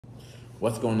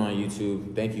What's going on,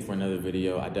 YouTube? Thank you for another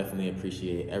video. I definitely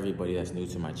appreciate everybody that's new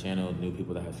to my channel, new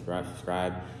people that have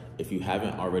subscribed. If you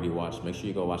haven't already watched, make sure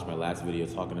you go watch my last video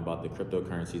talking about the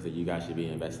cryptocurrencies that you guys should be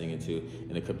investing into,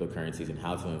 and the cryptocurrencies and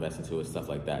how to invest into it, stuff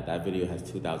like that. That video has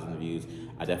 2,000 views.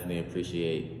 I definitely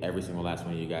appreciate every single last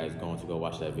one of you guys going to go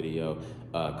watch that video,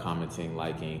 commenting,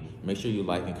 liking. Make sure you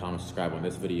like and comment, subscribe on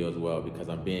this video as well, because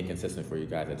I'm being consistent for you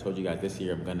guys. I told you guys this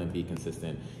year I'm gonna be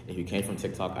consistent. If you came from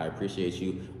TikTok, I appreciate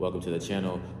you. Welcome to the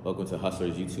channel. Welcome to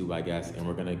Hustlers YouTube, I guess. And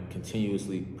we're gonna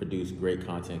continuously produce great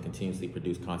content, continuously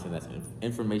produce content that's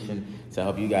information to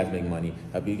help you guys make money,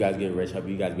 help you guys get rich, help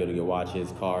you guys be able to get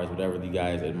watches, cars, whatever you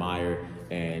guys admire,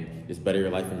 and just better your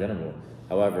life in general.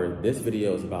 However, this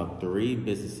video is about 3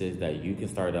 businesses that you can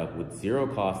start up with zero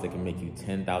cost that can make you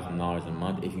 $10,000 a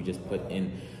month if you just put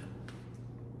in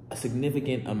a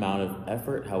significant amount of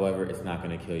effort. However, it's not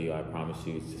going to kill you, I promise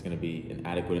you. It's just going to be an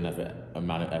adequate enough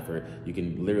amount of effort. You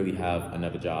can literally have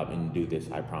another job and do this,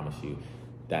 I promise you.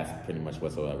 That's pretty much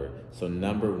whatsoever. So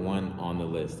number 1 on the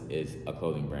list is a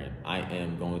clothing brand. I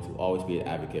am going to always be an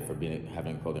advocate for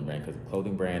having a clothing brand, because a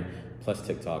clothing brand plus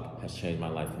TikTok has changed my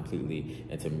life completely,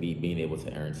 and to me being able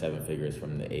to earn 7 figures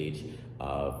from the age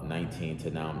of 19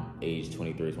 to now age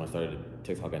 23. So when I started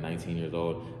TikTok at 19 years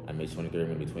old, I'm age 23, I'm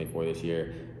gonna be 24 this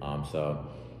year. So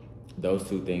those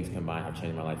 2 things combined have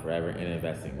changed my life forever, and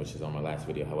investing, which is on my last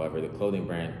video. However, the clothing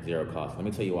brand, zero cost. Let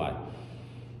me tell you why.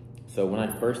 So when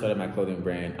I first started my clothing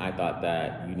brand, I thought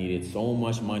that you needed so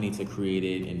much money to create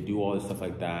it and do all this stuff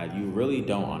like that. You really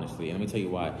don't, honestly. And let me tell you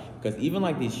why. Because even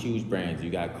like these huge brands, you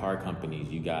got car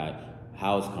companies, you got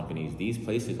house companies, these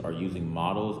places are using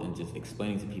models and just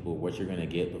explaining to people what you're gonna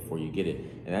get before you get it.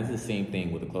 And that's the same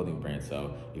thing with a clothing brand.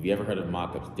 So if you ever heard of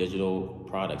mock-ups, digital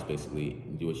products basically,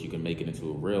 do what you can make it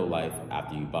into a real life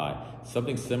after you buy.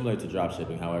 Something similar to drop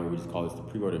shipping, however, we just call this the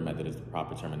pre-order method, is the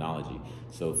proper terminology.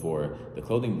 So for the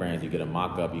clothing brands, you get a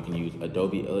mock-up, you can use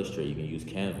Adobe Illustrator, you can use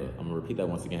Canva. I'm gonna repeat that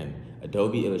once again.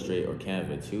 Adobe Illustrator or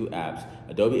Canva, 2 apps.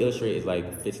 Adobe Illustrator is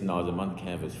like $15 a month,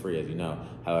 Canva is free, as you know.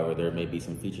 However, there may be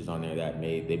some features on there that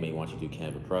they may want you to do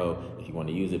Canva Pro if you want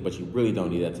to use it, but you really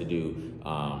don't need that to do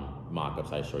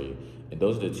mock-ups, I show you. And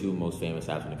those are the 2 most famous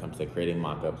apps when it comes to creating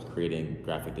mock-ups, creating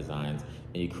graphic designs,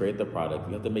 and you create the product.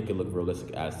 You have to make it look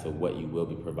realistic as to what you will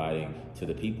be providing to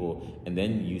the people, and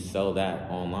then you sell that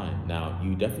online. Now,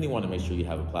 you definitely want to make sure you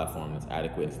have a platform that's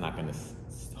adequate. It's not going to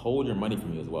hold your money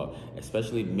from you as well,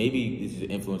 especially maybe this is an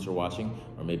influencer watching,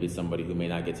 or maybe it's somebody who may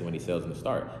not get too many sales in the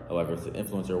start. However, if it's an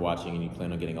influencer watching and you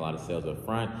plan on getting a lot of sales up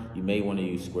front, you may want to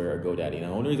use Square or GoDaddy. Now,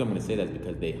 the only reason I'm going to say that is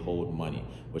because they hold money.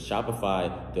 With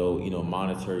Shopify, they'll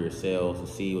monitor your sales to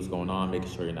see what's going on,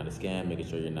 making sure you're not a scam, making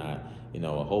sure you're not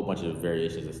a whole bunch of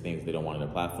variations of things they don't want on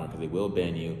their platform, because they will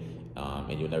ban you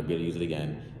and you'll never be able to use it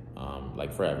again.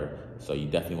 Like forever. So you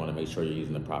definitely want to make sure you're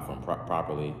using the platform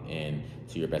properly and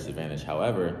to your best advantage.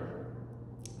 However,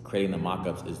 creating the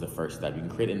mock-ups is the first step. You can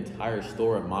create an entire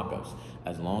store of mock-ups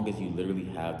as long as you literally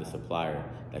have the supplier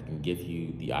that can give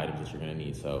you the items that you're going to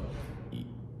need. So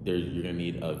you're going to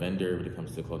need a vendor when it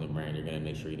comes to a clothing brand. You're going to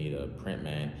make sure you need a print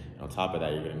man. And on top of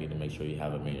that, you're going to need to make sure you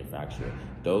have a manufacturer.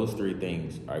 Those 3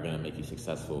 things are going to make you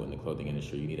successful in the clothing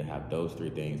industry. You need to have those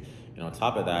 3 things. And on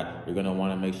top of that, you're going to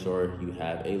want to make sure you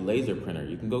have a laser printer.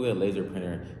 You can go get a laser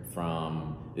printer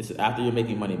from, this is after you're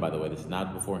making money, by the way. This is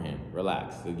not beforehand.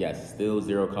 Relax. So yes, still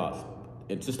zero cost.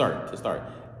 And to start.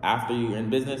 After you're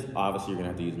in business, obviously you're gonna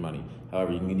have to use money.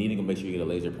 However, you need to make sure you get a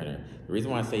laser printer. The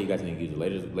reason why I say you guys need to use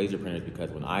a laser printer is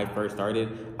because when I first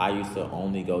started, I used to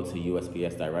only go to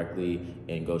USPS directly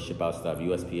and go ship out stuff,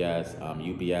 USPS,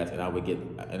 UPS, and I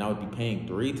would be paying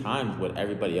 3 times what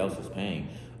everybody else was paying.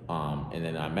 And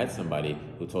then I met somebody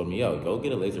who told me, yo, go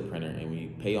get a laser printer, and when you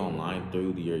pay online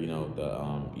through your, you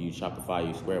use Shopify, you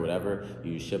use Square, whatever,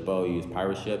 you use Shippo, you use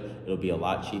PyroShip, it'll be a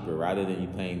lot cheaper rather than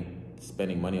you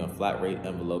spending money on flat rate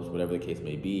envelopes, whatever the case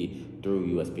may be, through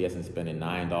USPS and spending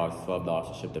 $9,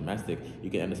 $12 to ship domestic.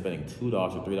 You can end up spending $2 or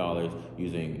 $3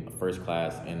 using first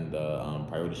class and the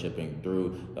priority shipping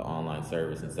through the online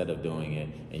service instead of doing it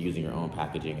and using your own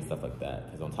packaging and stuff like that.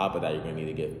 Because on top of that, you're going to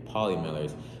need to get poly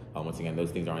mailers. Once again,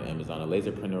 those things are on Amazon. A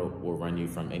laser printer will run you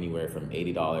from anywhere from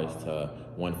 $80 to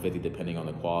 $150, depending on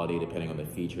the quality, depending on the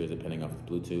features, depending on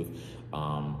the Bluetooth.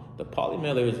 The poly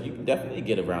mailers, you can definitely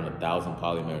get around 1,000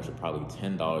 poly mailers for probably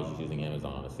 $10 just using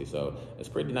Amazon, honestly. So it's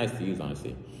pretty nice to use,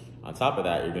 honestly. On top of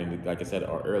that, you're going to, like I said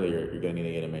earlier, you're going to need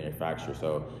to get a manufacturer.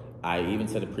 So I even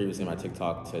said it previously in my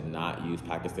TikTok to not use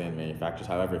Pakistan manufacturers.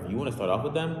 However, if you want to start off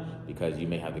with them because you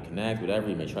may have the connect, whatever,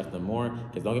 you may trust them more.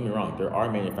 Because don't get me wrong, there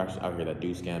are manufacturers out here that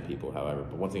do scam people. However,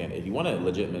 but once again, if you want a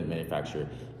legitimate manufacturer,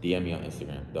 DM me on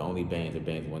Instagram. The only Banes are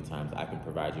Banes one times. I can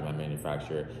provide you my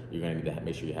manufacturer. You're going to need to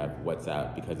make sure you have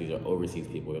WhatsApp because these are overseas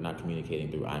people. They're not communicating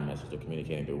through iMessage. They're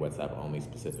communicating through WhatsApp only,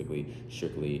 specifically,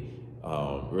 strictly,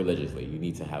 religiously. You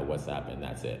need to have WhatsApp, and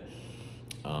that's it.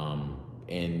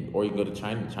 Or you can go to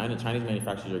China. Chinese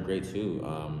manufacturers are great too.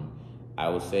 I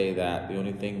would say that the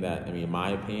only thing that, in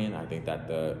my opinion, I think that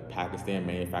the Pakistan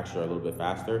manufacturers are a little bit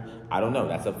faster. I don't know,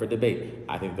 that's up for debate.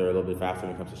 I think they're a little bit faster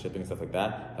when it comes to shipping and stuff like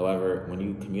that. However, when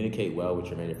you communicate well with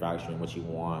your manufacturer and what you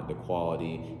want, the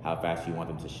quality, how fast you want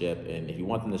them to ship, and if you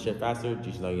want them to ship faster,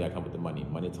 just know you gotta come with the money.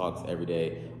 Money talks every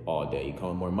day, all day. You come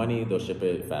with more money, they'll ship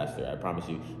it faster. I promise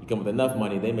you. You come with enough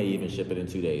money, they may even ship it in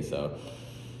 2 days. So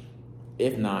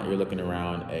if not, you're looking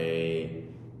around a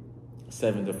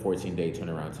 7 to 14 day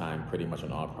turnaround time pretty much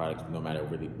on all products, no matter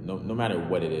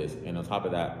what it is. And on top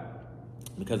of that,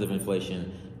 because of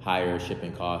inflation, higher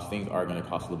shipping costs, things are going to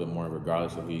cost a little bit more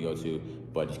regardless of who you go to,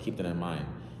 but just keep that in mind.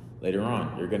 Later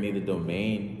on, you're going to need a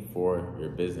domain for your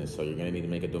business. So you're going to need to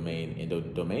make a domain, and the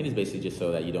domain is basically just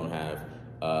so that you don't have,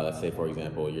 let's say for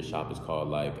example, your shop is called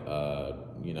like,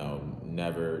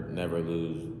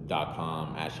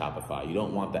 neverlose.com at Shopify. You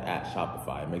don't want the at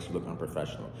Shopify. It makes you look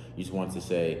unprofessional. You just want to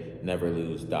say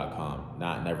neverlose.com,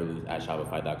 not neverlose at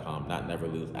Shopify.com, not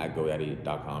neverlose at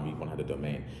GoDaddy.com. You want to have the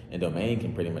domain. And domain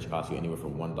can pretty much cost you anywhere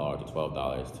from $1 to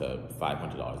 $12 to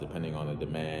 $500, depending on the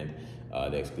demand,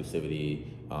 the exclusivity,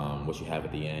 what you have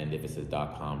at the end. If it says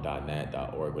 .com, .net,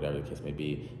 .org, whatever the case may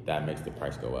be, that makes the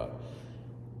price go up.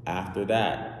 After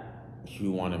that,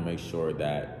 you want to make sure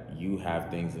that you have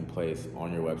things in place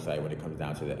on your website when it comes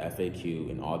down to the FAQ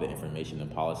and all the information and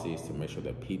policies to make sure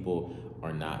that people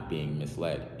are not being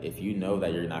misled. If you know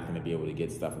that you're not going to be able to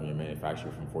get stuff from your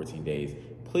manufacturer from 14 days,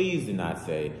 please do not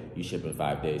say you ship in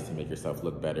 5 days to make yourself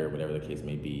look better, whatever the case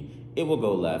may be. It will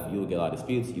go left. You will get a lot of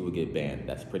disputes. You will get banned.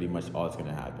 That's pretty much all that's going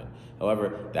to happen.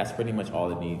 However, that's pretty much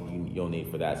all you'll need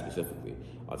for that specifically.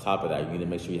 On top of that, you need to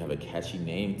make sure you have a catchy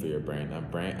name for your brand,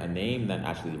 a name that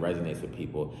actually resonates with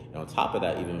people. And on top of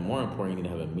that, even more important, you need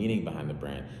to have a meaning behind the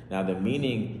brand. Now, the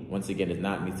meaning, once again, is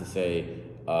not meant to say,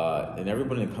 and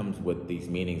everybody comes with these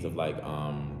meanings of like,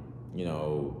 trying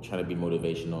to be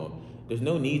motivational. There's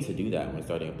no need to do that when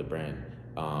starting up the brand.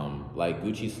 Like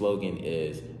Gucci's slogan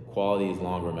is, quality is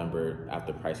long remembered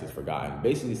after price is forgotten.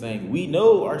 Basically saying, we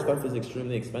know our stuff is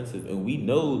extremely expensive and we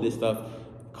know this stuff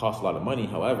costs a lot of money.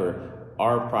 However,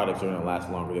 our products are going to last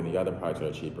longer than the other products that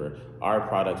are cheaper. Our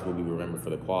products will be remembered for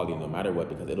the quality no matter what,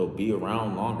 because it'll be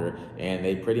around longer, and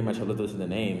they pretty much have lived us in the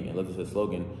name and lived us in the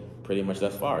slogan pretty much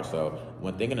thus far. So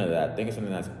when thinking of that, think of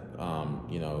something that's,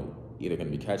 either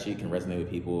going to be catchy, can resonate with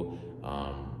people,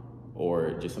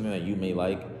 or just something that you may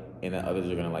like and that others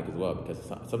are going to like as well. Because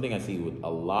something I see with a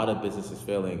lot of businesses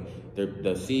failing,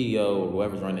 the CEO or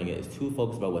whoever's running it is too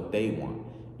focused about what they want.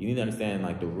 You need to understand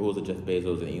like the rules of Jeff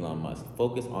Bezos and Elon Musk.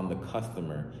 Focus on the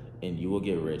customer and you will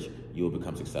get rich. You will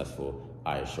become successful,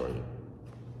 I assure you.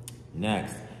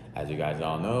 Next, as you guys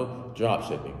all know, drop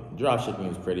shipping. Drop shipping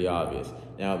is pretty obvious.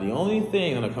 Now, the only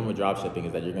thing that'll come with drop shipping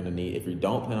is that you're going to need, if you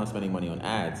don't plan on spending money on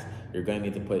ads, you're going to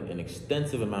need to put an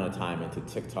extensive amount of time into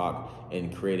TikTok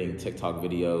and creating TikTok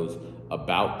videos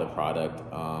about the product.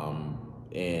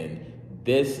 And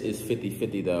this is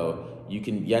 50-50 though. You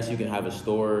can have a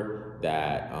store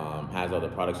that has all the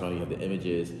products on it, you have the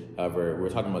images. However, we're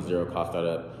talking about zero cost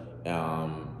startup.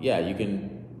 You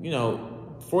can,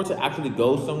 for it to actually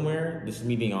go somewhere, this is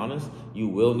me being honest, you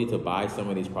will need to buy some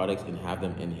of these products and have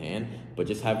them in hand. But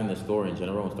just having the store in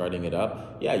general and starting it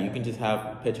up, you can just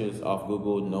have pictures off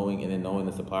Google, knowing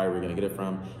the supplier we're gonna get it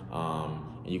from.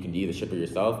 And you can either ship it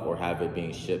yourself or have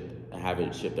it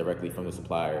shipped directly from the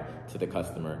supplier to the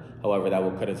customer. However, that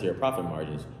will cut into your profit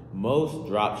margins. Most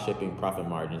drop shipping profit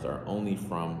margins are only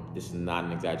from, this is not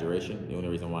an exaggeration, the only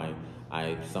reason why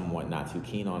I'm somewhat not too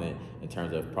keen on it in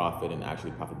terms of profit and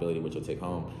actually profitability, which you'll take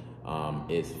home,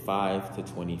 is 5 to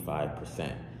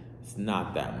 25%. It's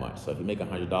not that much. So if you make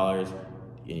 $100 and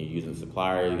you're using the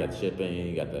supplier, you got the shipping,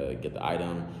 you got the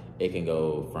item, it can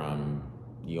go from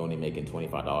you only making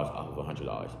 $25 off of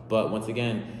 $100. But once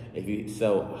again, if you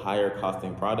sell higher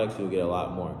costing products, you'll get a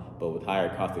lot more. But with higher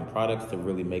costing products, to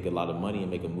really make a lot of money and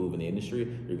make a move in the industry,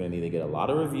 you're going to need to get a lot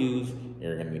of reviews.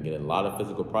 You're going to get a lot of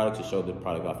physical products to show the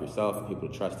product off yourself, for people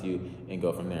to trust you, and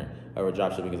go from there. However,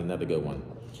 dropshipping is another good one.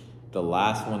 The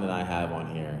last one that I have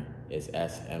on here is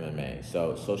SMMA,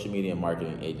 so social media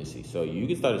marketing agency. So you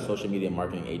can start a social media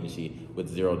marketing agency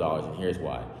with $0, and here's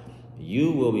why.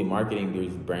 you will be marketing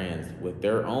these brands with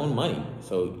their own money.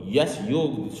 So yes,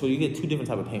 you get two different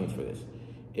type of payments for this.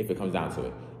 If it comes down to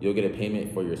it, you'll get a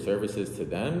payment for your services to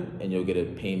them, and you'll get a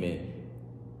payment.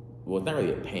 Well, it's not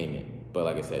really a payment, but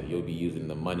like I said, you'll be using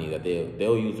the money that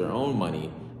they'll use their own money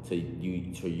to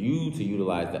you to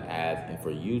utilize the ads and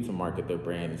for you to market their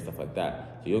brand and stuff like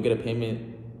that. So you'll get a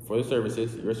payment for the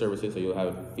services, your services. So you'll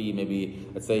have a fee. Maybe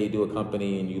let's say you do a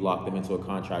company and you lock them into a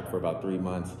contract for about 3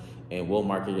 months, and we'll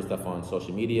market your stuff on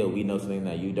social media. We know something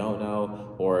that you don't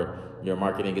know, or your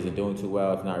marketing isn't doing too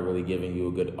well. It's not really giving you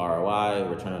a good ROI,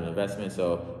 return on investment.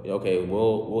 So, okay,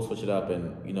 we'll switch it up,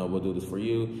 and we'll do this for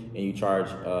you, and you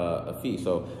charge a fee.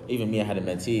 So even me, I had a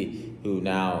mentee who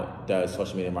now does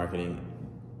social media marketing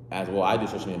as well. I do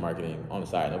social media marketing on the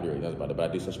side. Nobody really knows about it, but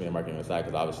I do social media marketing on the side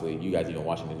because obviously you guys even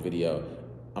watching this video,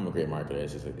 I'm a great marketer.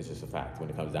 It's just a fact when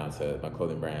it comes down to my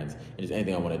clothing brands and just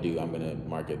anything I want to do. I'm going to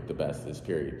market the best. This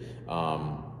period. I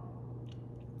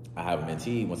have a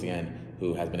mentee once again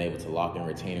who has been able to lock in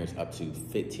retainers up to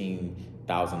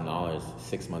 $15,000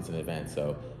 6 months in advance.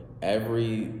 So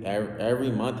every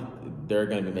month they're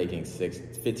going to be making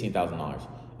 $15,000, and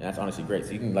that's honestly great.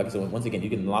 So you can, like I said, once again, you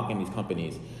can lock in these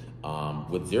companies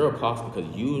with zero cost because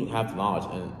you have the knowledge.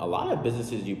 And a lot of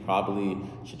businesses you probably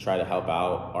should try to help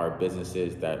out are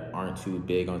businesses that aren't too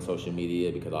big on social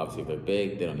media, because obviously if they're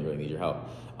big, they don't really need your help.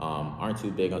 Aren't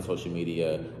too big on social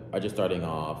media, are just starting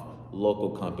off. Local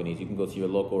companies, you can go to your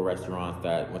local restaurants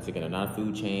that, once again, are not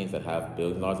food chains that have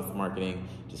billions of dollars of marketing,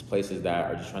 just places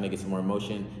that are just trying to get some more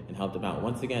emotion and help them out.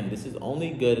 Once again, this is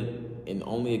only good and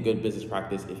only a good business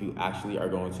practice if you actually are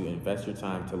going to invest your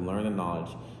time to learn the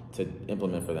knowledge to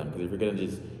implement for them. Because if you're going to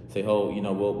just say, oh,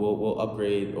 we'll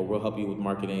upgrade or we'll help you with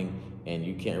marketing, and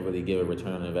you can't really give a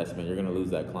return on investment, you're going to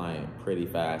lose that client pretty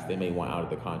fast. They may want out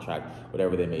of the contract,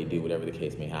 whatever they may do, whatever the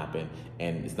case may happen,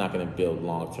 and it's not going to build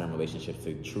long-term relationships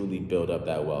to truly build up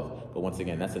that wealth. But once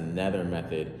again, that's another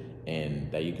method,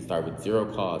 and that you can start with zero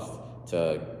cost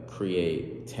to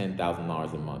create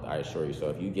 $10,000 a month, I assure you. So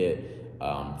if you get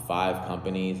 5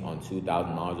 companies on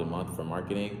 $2,000 a month for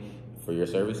marketing for your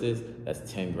services,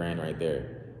 that's 10 grand right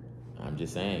there. I'm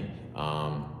just saying.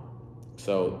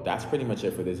 So that's pretty much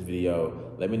it for this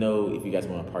video. Let me know if you guys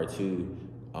want a part 2.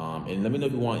 And let me know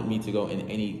if you want me to go in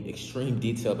any extreme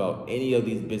detail about any of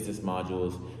these business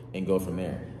modules and go from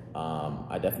there.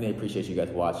 I definitely appreciate you guys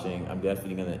watching. I'm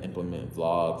definitely going to implement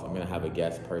vlogs. I'm going to have a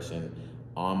guest person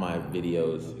on my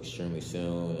videos extremely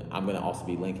soon. I'm going to also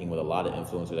be linking with a lot of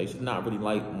influencers. I used to not really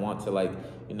want to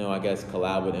I guess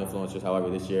collab with influencers. However,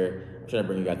 this year I'm trying to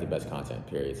bring you guys the best content,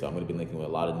 period. So I'm going to be linking with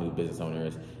a lot of new business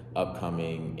owners,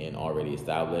 upcoming and already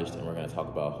established, and we're going to talk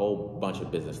about a whole bunch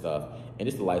of business stuff and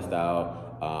just the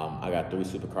lifestyle. I got 3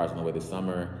 supercars on the way this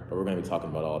summer, but we're going to be talking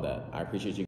about all that. I appreciate you.